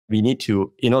we need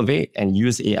to innovate and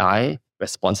use AI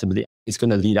responsibly. It's going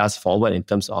to lead us forward in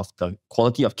terms of the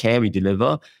quality of care we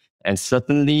deliver. And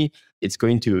certainly, it's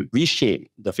going to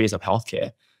reshape the face of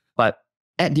healthcare. But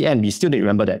at the end, we still need to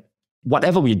remember that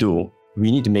whatever we do, we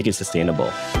need to make it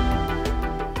sustainable.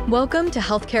 Welcome to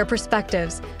Healthcare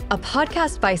Perspectives, a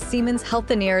podcast by Siemens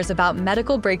Healthineers about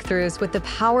medical breakthroughs with the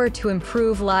power to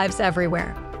improve lives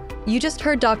everywhere. You just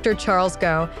heard Dr. Charles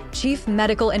Goh, Chief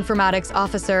Medical Informatics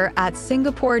Officer at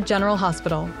Singapore General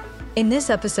Hospital. In this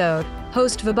episode,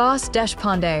 host Vibhas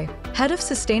Deshpande, Head of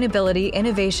Sustainability,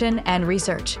 Innovation and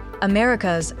Research,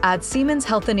 Americas at Siemens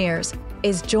Healthineers,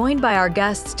 is joined by our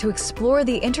guests to explore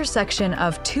the intersection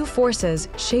of two forces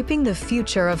shaping the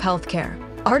future of healthcare: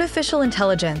 artificial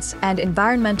intelligence and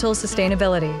environmental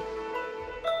sustainability.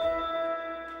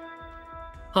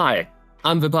 Hi,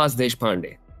 I'm Vibhas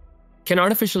Deshpande. Can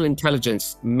artificial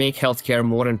intelligence make healthcare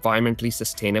more environmentally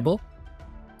sustainable?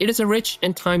 It is a rich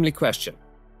and timely question.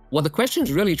 What the question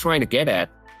is really trying to get at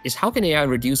is how can AI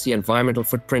reduce the environmental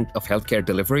footprint of healthcare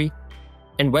delivery,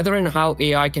 and whether and how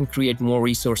AI can create more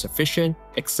resource-efficient,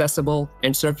 accessible,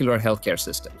 and circular healthcare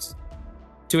systems.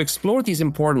 To explore these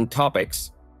important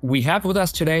topics, we have with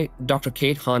us today Dr.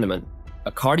 Kate Hanneman,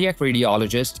 a cardiac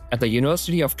radiologist at the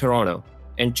University of Toronto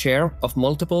and chair of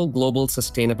multiple global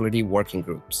sustainability working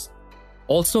groups.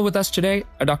 Also with us today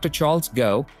are Dr. Charles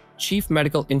Goh, Chief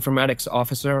Medical Informatics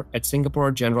Officer at Singapore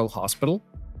General Hospital,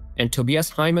 and Tobias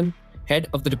Heimann, Head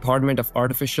of the Department of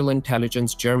Artificial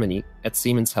Intelligence Germany at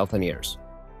Siemens Healthineers.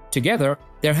 Together,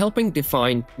 they're helping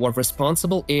define what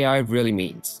responsible AI really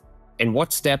means and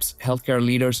what steps healthcare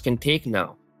leaders can take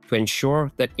now to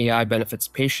ensure that AI benefits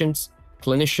patients,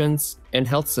 clinicians, and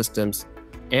health systems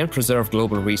and preserve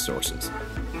global resources.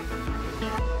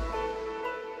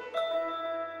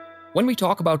 When we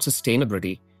talk about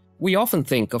sustainability, we often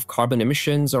think of carbon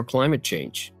emissions or climate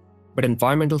change, but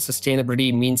environmental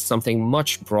sustainability means something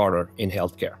much broader in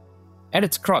healthcare. At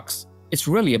its crux, it's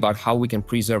really about how we can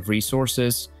preserve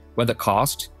resources, whether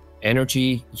cost,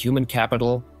 energy, human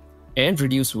capital, and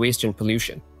reduce waste and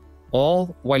pollution,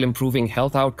 all while improving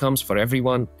health outcomes for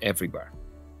everyone, everywhere.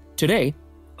 Today,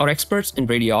 our experts in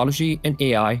radiology and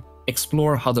AI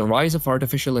explore how the rise of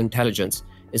artificial intelligence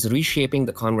is reshaping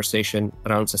the conversation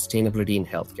around sustainability in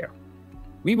healthcare.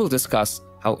 We will discuss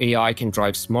how AI can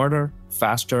drive smarter,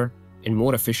 faster, and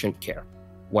more efficient care,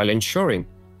 while ensuring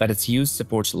that its use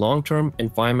supports long-term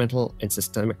environmental and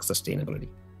systemic sustainability.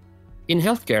 In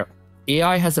healthcare,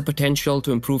 AI has the potential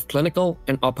to improve clinical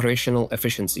and operational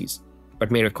efficiencies,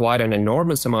 but may require an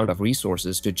enormous amount of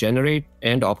resources to generate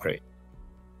and operate.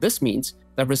 This means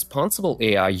that responsible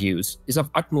AI use is of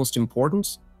utmost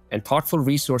importance, and thoughtful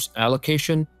resource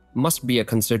allocation must be a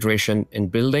consideration in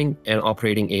building and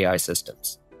operating AI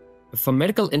systems. For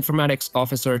Medical Informatics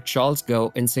Officer Charles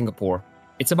Goh in Singapore,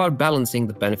 it's about balancing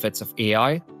the benefits of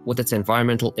AI with its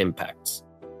environmental impacts.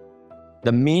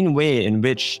 The main way in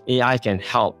which AI can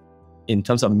help in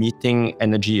terms of meeting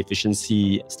energy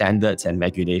efficiency standards and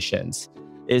regulations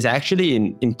is actually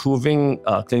in improving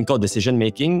clinical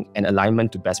decision-making and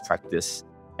alignment to best practice.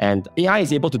 And AI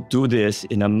is able to do this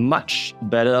in a much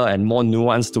better and more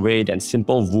nuanced way than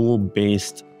simple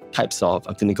rule-based types of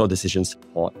clinical decision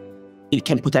support. It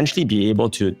can potentially be able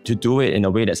to do it in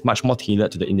a way that's much more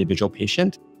tailored to the individual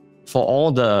patient. For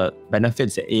all the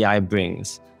benefits that AI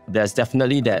brings, there's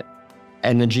definitely that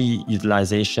energy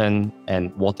utilization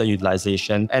and water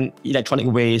utilization and electronic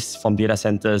waste from data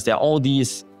centers. There are all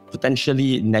these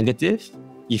potentially negative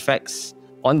effects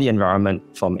on the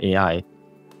environment from AI.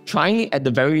 Trying at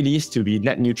the very least to be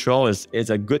net neutral is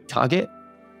a good target.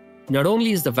 Not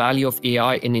only is the value of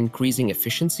AI in increasing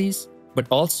efficiencies, but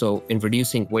also in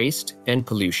reducing waste and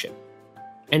pollution.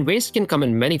 And waste can come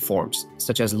in many forms,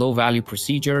 such as low-value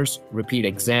procedures, repeat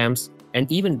exams,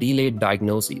 and even delayed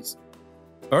diagnoses.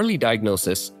 Early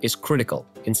diagnosis is critical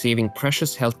in saving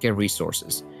precious healthcare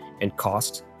resources and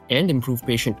cost, and improve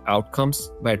patient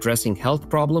outcomes by addressing health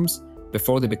problems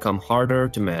before they become harder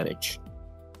to manage.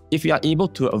 If you are able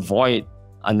to avoid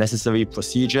unnecessary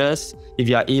procedures, if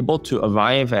you are able to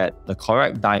arrive at the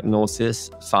correct diagnosis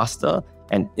faster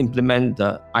and implement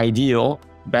the ideal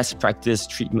best practice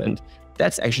treatment,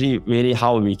 that's actually really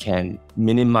how we can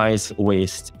minimize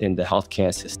waste in the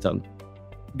healthcare system.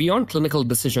 Beyond clinical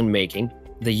decision-making,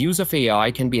 the use of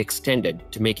AI can be extended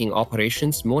to making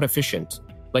operations more efficient,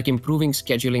 like improving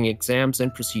scheduling exams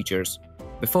and procedures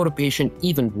before a patient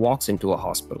even walks into a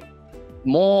hospital.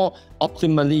 More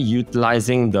optimally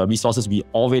utilizing the resources we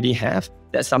already have,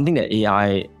 that's something that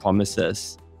AI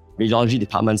promises. Radiology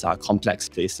departments are complex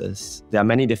places. There are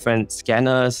many different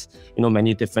scanners,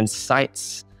 many different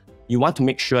sites. You want to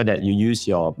make sure that you use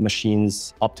your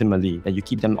machines optimally, that you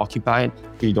keep them occupied,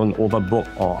 so you don't overbook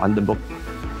or underbook.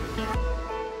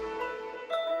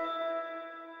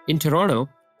 In Toronto,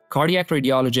 cardiac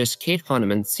radiologist Kate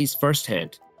Hanneman sees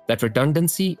firsthand that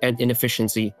redundancy and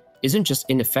inefficiency isn't just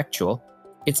ineffectual,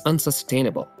 it's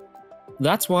unsustainable.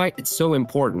 That's why it's so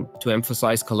important to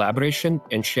emphasize collaboration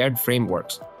and shared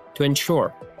frameworks to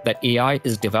ensure that AI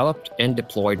is developed and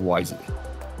deployed wisely.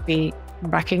 We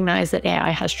recognize that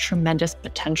AI has tremendous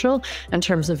potential in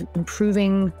terms of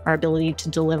improving our ability to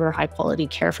deliver high-quality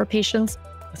care for patients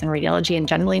within radiology and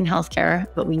generally in healthcare,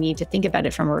 but we need to think about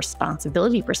it from a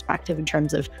responsibility perspective in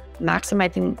terms of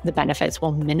maximizing the benefits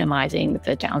while minimizing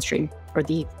the downstream or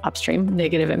the upstream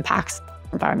negative impacts,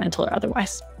 environmental or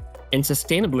otherwise. And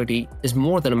sustainability is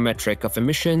more than a metric of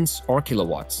emissions or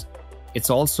kilowatts. It's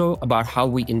also about how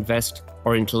we invest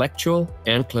our intellectual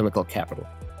and clinical capital.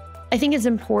 I think it's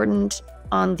important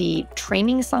on the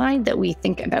training side that we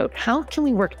think about how can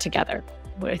we work together.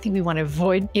 What I think we want to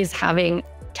avoid is having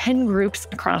 10 groups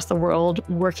across the world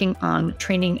working on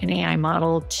training an AI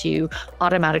model to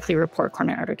automatically report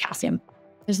coronary artery calcium.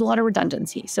 There's a lot of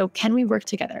redundancy. So can we work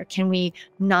together? Can we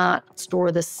not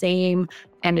store the same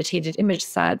annotated image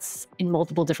sets in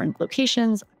multiple different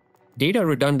locations? Data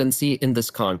redundancy in this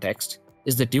context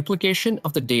is the duplication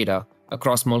of the data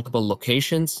across multiple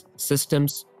locations,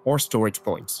 systems, or storage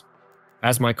points.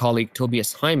 As my colleague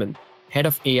Tobias Heimann, head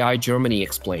of AI Germany,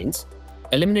 explains,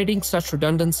 eliminating such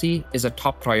redundancy is a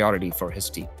top priority for his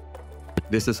team.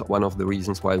 This is one of the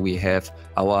reasons why we have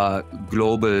our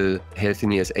global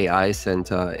Healthineers AI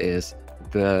Center as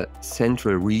the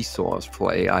central resource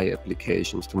for AI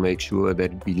applications to make sure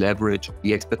that we leverage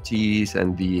the expertise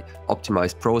and the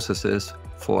optimized processes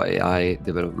for AI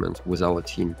development with our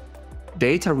team.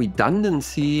 Data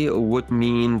redundancy would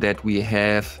mean that we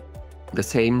have the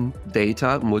same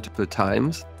data multiple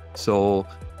times. So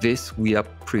this we are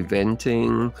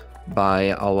preventing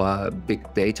by our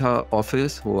big data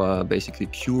office, who are basically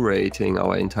curating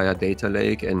our entire data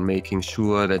lake and making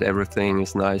sure that everything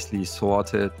is nicely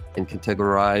sorted and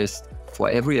categorized for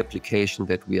every application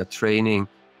that we are training.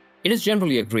 It is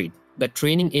generally agreed that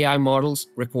training AI models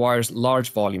requires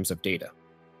large volumes of data.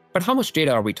 But how much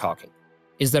data are we talking?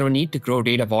 Is there a need to grow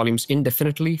data volumes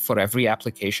indefinitely for every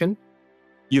application?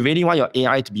 You really want your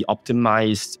AI to be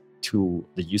optimized to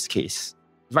the use case.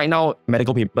 Right now,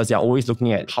 medical papers, they're always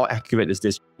looking at how accurate is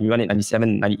this. We want it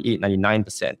 97, 98,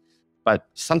 99%. But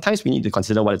sometimes we need to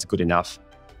consider what is good enough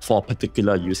for a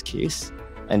particular use case.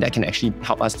 And that can actually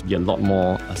help us to be a lot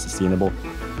more sustainable.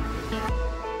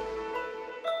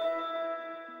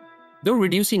 Though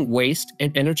reducing waste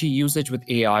and energy usage with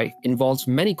AI involves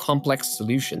many complex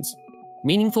solutions,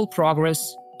 meaningful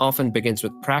progress often begins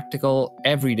with practical,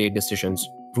 everyday decisions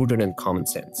rooted in common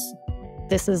sense.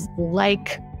 This is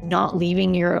like not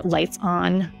leaving your lights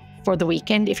on for the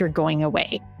weekend if you're going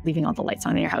away, leaving all the lights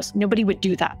on in your house. Nobody would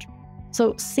do that.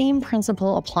 So same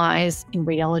principle applies in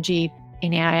radiology,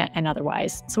 in AI, and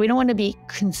otherwise. So we don't want to be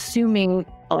consuming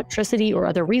electricity or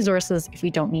other resources if we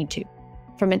don't need to.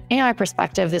 From an AI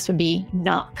perspective, this would be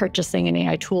not purchasing an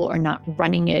AI tool or not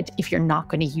running it if you're not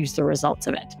going to use the results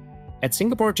of it. At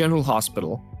Singapore General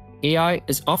Hospital, AI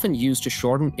is often used to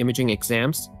shorten imaging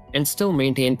exams and still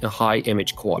maintain a high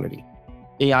image quality.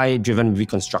 AI-driven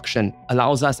reconstruction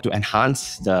allows us to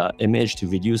enhance the image to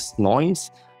reduce noise.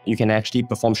 You can actually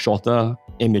perform shorter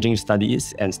imaging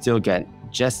studies and still get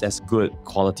just as good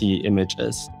quality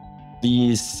images.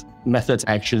 These methods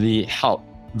actually help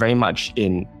very much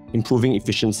in improving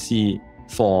efficiency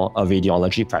for a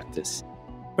radiology practice.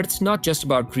 But it's not just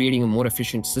about creating a more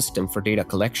efficient system for data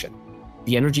collection.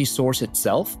 The energy source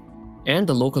itself and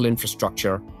the local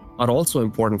infrastructure are also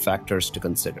important factors to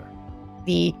consider.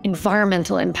 The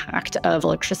environmental impact of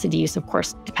electricity use, of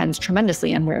course, depends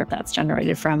tremendously on where that's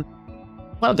generated from.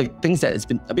 One of the things that has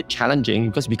been a bit challenging,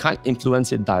 because we can't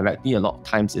influence it directly a lot of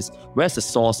times, is where's the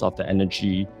source of the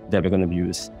energy that we're going to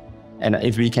use? And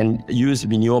if we can use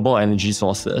renewable energy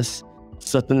sources,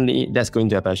 certainly that's going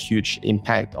to have a huge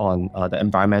impact on the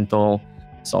environmental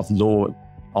sort of load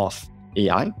of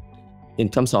AI. In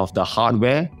terms of the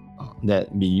hardware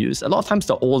that we use, a lot of times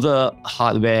the older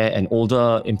hardware and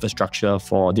older infrastructure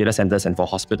for data centers and for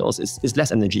hospitals is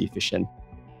less energy efficient.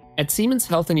 At Siemens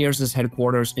Healthineers'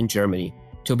 headquarters in Germany,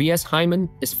 Tobias Heimann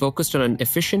is focused on an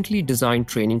efficiently designed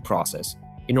training process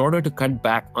in order to cut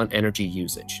back on energy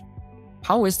usage.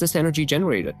 How is this energy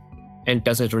generated? And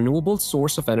does a renewable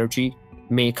source of energy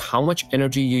make how much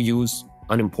energy you use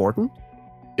unimportant?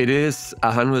 It is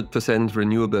 100%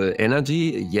 renewable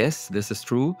energy. Yes, this is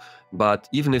true. But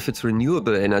even if it's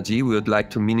renewable energy, we would like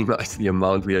to minimize the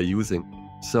amount we are using.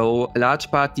 So a large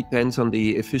part depends on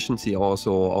the efficiency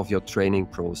also of your training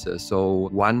process. So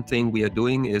one thing we are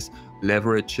doing is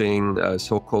leveraging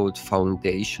so-called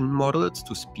foundation models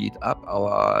to speed up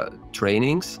our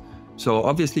trainings. So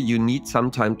obviously you need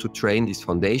some time to train these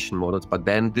foundation models, but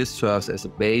then this serves as a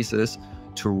basis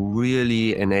to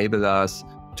really enable us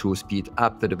to speed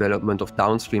up the development of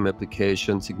downstream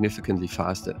applications significantly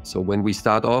faster. So when we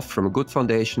start off from a good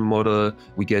foundation model,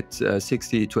 we get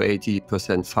 60 to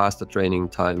 80% faster training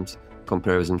times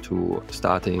comparison to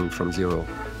starting from zero.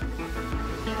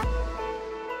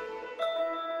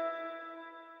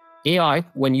 AI,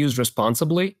 when used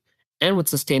responsibly and with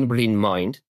sustainability in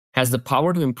mind, has the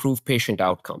power to improve patient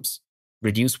outcomes,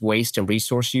 reduce waste and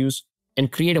resource use, and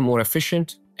create a more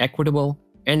efficient, equitable,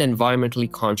 and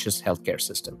environmentally conscious healthcare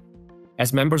system.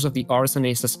 As members of the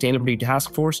RSNA Sustainability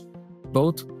Task Force,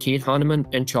 both Kate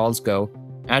Hanneman and Charles Go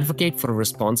advocate for a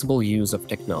responsible use of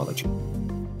technology.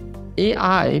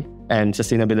 AI and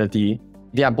sustainability,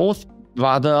 they are both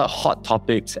rather hot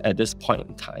topics at this point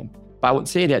in time. But I would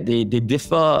say that they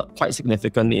differ quite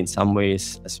significantly in some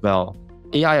ways as well.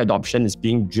 AI adoption is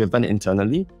being driven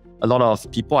internally. A lot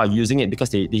of people are using it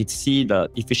because they see the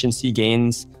efficiency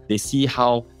gains, they see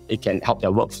how it can help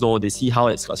their workflow, they see how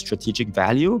it's got strategic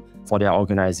value for their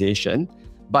organization.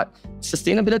 But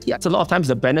sustainability, a lot of times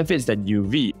the benefits that you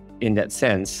reap in that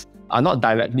sense are not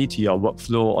directly to your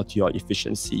workflow or to your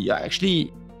efficiency. You're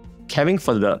actually caring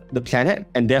for the planet,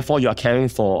 and therefore you're caring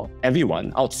for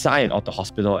everyone outside of the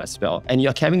hospital as well. And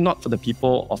you're caring not for the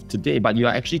people of today, but you're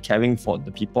actually caring for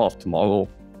the people of tomorrow.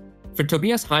 For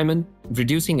Tobias Hyman,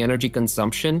 reducing energy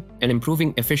consumption and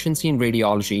improving efficiency in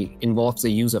radiology involves the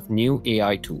use of new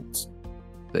AI tools.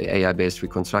 The AI-based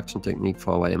reconstruction technique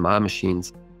for our MR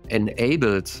machines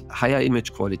enabled higher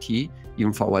image quality,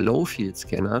 even for our low-field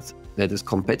scanners, that is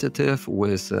competitive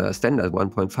with standard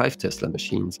 1.5 Tesla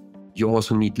machines. You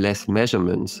also need less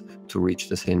measurements to reach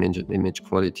the same image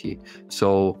quality.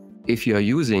 So if you are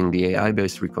using the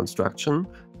AI-based reconstruction,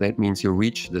 that means you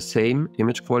reach the same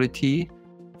image quality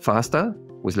faster,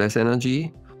 with less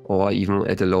energy, or even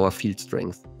at a lower field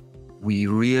strength. We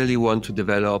really want to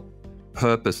develop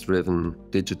purpose-driven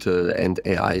digital and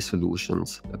AI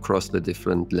solutions across the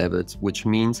different levels, which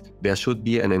means there should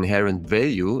be an inherent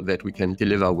value that we can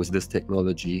deliver with this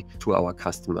technology to our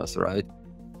customers, right?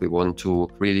 We want to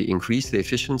really increase the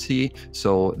efficiency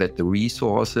so that the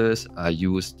resources are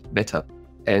used better.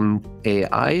 And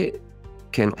AI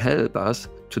can help us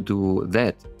to do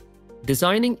that.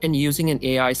 Designing and using an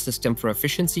AI system for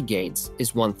efficiency gains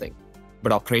is one thing,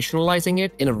 but operationalizing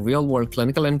it in a real-world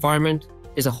clinical environment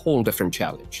is a whole different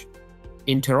challenge.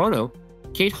 In Toronto,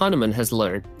 Kate Hanneman has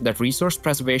learned that resource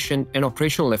preservation and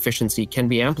operational efficiency can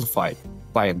be amplified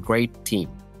by a great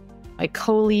team. I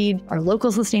co-lead our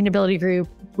local sustainability group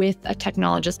with a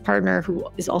technologist partner who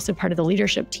is also part of the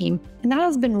leadership team. And that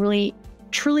has been really,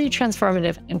 truly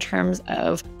transformative in terms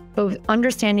of both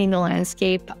understanding the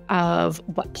landscape of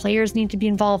what players need to be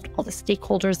involved, all the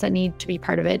stakeholders that need to be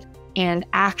part of it, and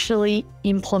actually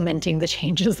implementing the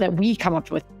changes that we come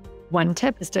up with. One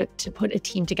tip is to put a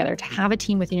team together, to have a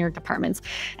team within your departments.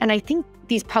 And I think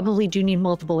these probably do need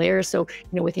multiple layers. So,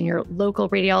 within your local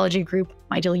radiology group,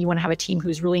 ideally you want to have a team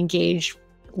who's really engaged,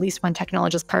 at least one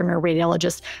technologist partner, a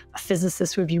radiologist, a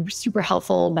physicist who would be super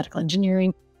helpful, medical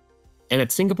engineering. And at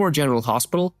Singapore General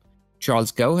Hospital,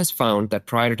 Charles Go has found that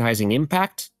prioritizing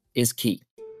impact is key.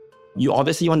 You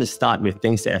obviously want to start with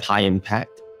things that have high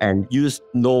impact and use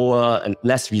lower and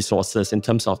less resources in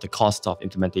terms of the cost of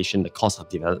implementation, the cost of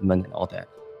development and all that.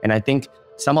 And I think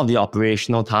some of the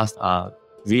operational tasks are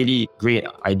really great,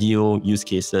 ideal use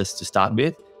cases to start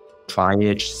with.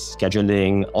 Triage,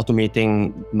 scheduling,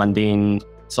 automating mundane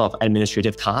sort of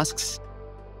administrative tasks.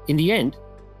 In the end,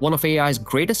 one of AI's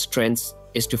greatest strengths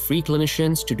is to free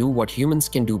clinicians to do what humans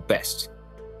can do best: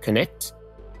 connect,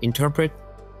 interpret,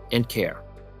 and care.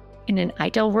 In an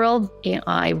ideal world,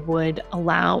 AI would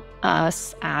allow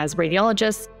us as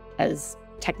radiologists, as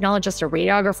technologists or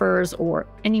radiographers, or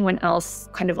anyone else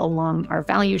kind of along our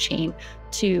value chain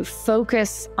to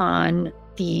focus on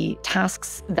the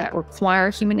tasks that require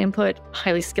human input,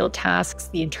 highly skilled tasks,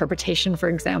 the interpretation, for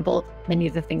example, many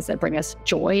of the things that bring us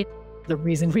joy, the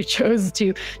reason we chose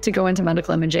to go into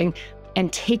medical imaging,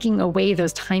 and taking away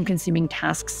those time-consuming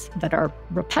tasks that are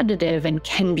repetitive and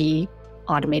can be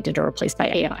automated or replaced by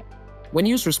AI. When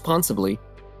used responsibly,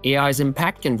 AI's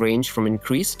impact can range from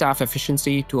increased staff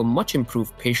efficiency to a much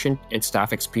improved patient and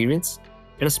staff experience,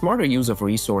 and a smarter use of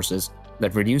resources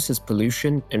that reduces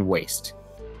pollution and waste.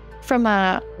 From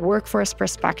a workforce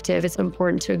perspective, it's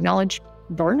important to acknowledge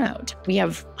burnout. We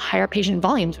have higher patient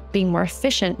volumes. Being more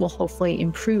efficient will hopefully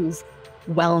improve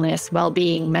wellness,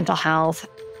 well-being, mental health.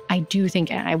 I do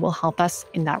think AI will help us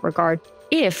in that regard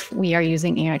if we are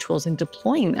using AI tools and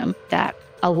deploying them that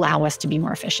allow us to be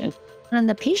more efficient. And on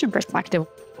the patient perspective,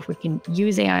 if we can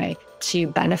use AI to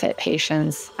benefit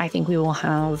patients, I think we will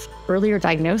have earlier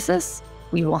diagnosis.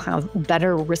 We will have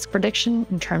better risk prediction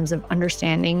in terms of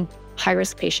understanding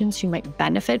high-risk patients who might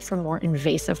benefit from more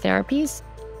invasive therapies.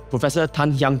 Professor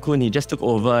Tan Hyang Kun, he just took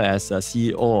over as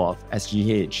CEO of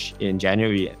SGH in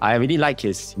January. I really like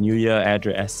his New Year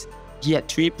address. He had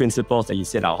 3 principles that he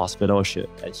said our hospital should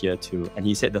adhere to. And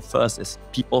he said the first is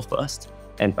people first.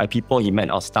 And by people, he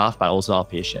meant our staff, but also our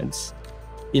patients.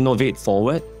 Innovate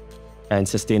forward and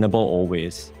sustainable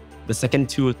always. The second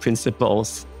 2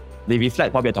 principles, they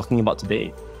reflect what we're talking about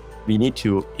today. We need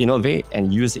to innovate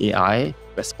and use AI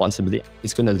responsibly.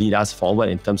 It's going to lead us forward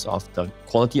in terms of the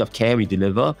quality of care we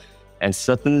deliver. And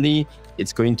certainly,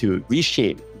 it's going to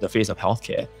reshape the face of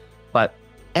healthcare. But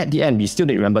at the end, we still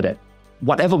need to remember that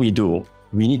whatever we do,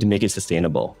 we need to make it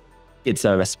sustainable. It's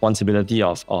a responsibility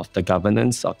of the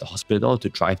governance of the hospital to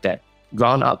drive that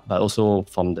ground up, but also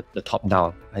from the top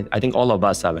down. I think all of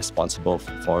us are responsible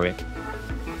for it.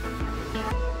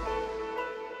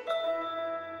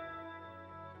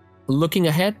 Looking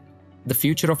ahead, the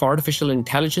future of artificial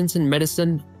intelligence in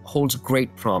medicine holds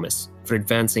great promise for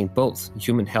advancing both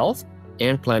human health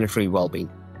and planetary well-being.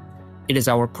 It is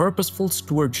our purposeful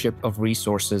stewardship of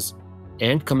resources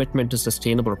and commitment to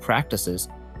sustainable practices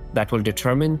that will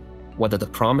determine whether the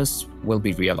promise will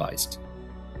be realized.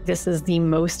 This is the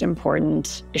most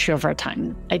important issue of our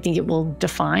time. I think it will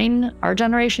define our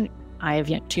generation. I have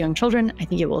 2 young children. I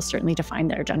think it will certainly define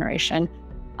their generation.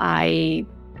 I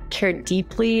care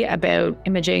deeply about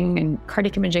imaging and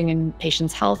cardiac imaging and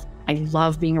patients' health. I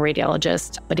love being a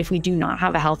radiologist, but if we do not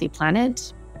have a healthy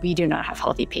planet, we do not have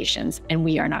healthy patients, and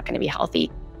we are not going to be healthy.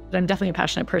 But I'm definitely a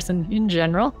passionate person in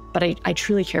general, but I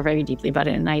truly care very deeply about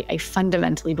it. And I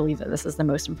fundamentally believe that this is the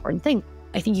most important thing.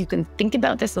 I think you can think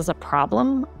about this as a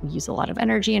problem. We use a lot of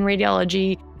energy in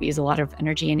radiology. We use a lot of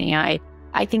energy in AI.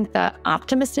 I think the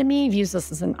optimist in me views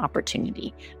this as an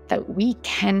opportunity, that we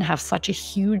can have such a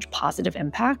huge positive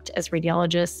impact as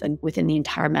radiologists and within the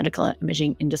entire medical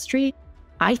imaging industry.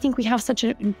 I think we have such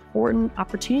an important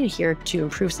opportunity here to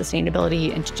improve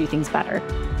sustainability and to do things better.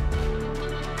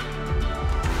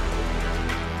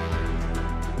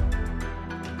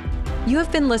 You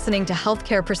have been listening to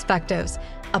Healthcare Perspectives,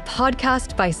 a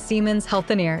podcast by Siemens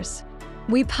Healthineers.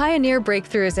 We pioneer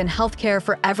breakthroughs in healthcare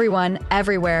for everyone,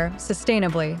 everywhere,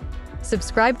 sustainably.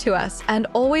 Subscribe to us and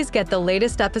always get the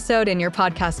latest episode in your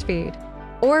podcast feed.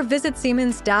 Or visit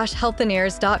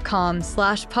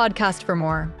siemens-healthineers.com/podcast for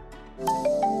more.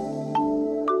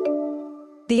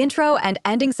 The intro and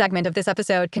ending segment of this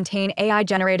episode contain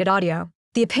AI-generated audio.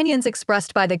 The opinions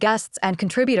expressed by the guests and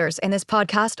contributors in this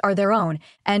podcast are their own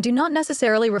and do not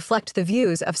necessarily reflect the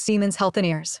views of Siemens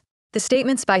Healthineers. The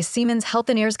statements by Siemens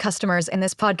Healthineers customers in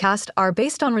this podcast are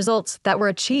based on results that were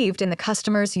achieved in the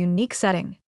customer's unique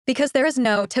setting. Because there is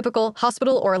no typical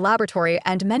hospital or laboratory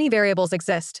and many variables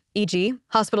exist, e.g.,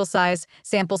 hospital size,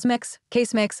 samples mix,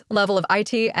 case mix, level of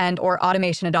IT and/or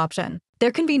automation adoption,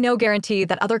 there can be no guarantee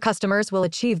that other customers will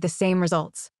achieve the same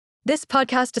results. This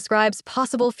podcast describes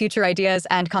possible future ideas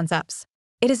and concepts.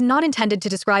 It is not intended to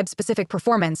describe specific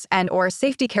performance and/or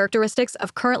safety characteristics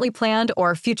of currently planned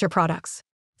or future products.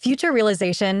 Future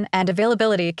realization and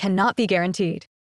availability cannot be guaranteed.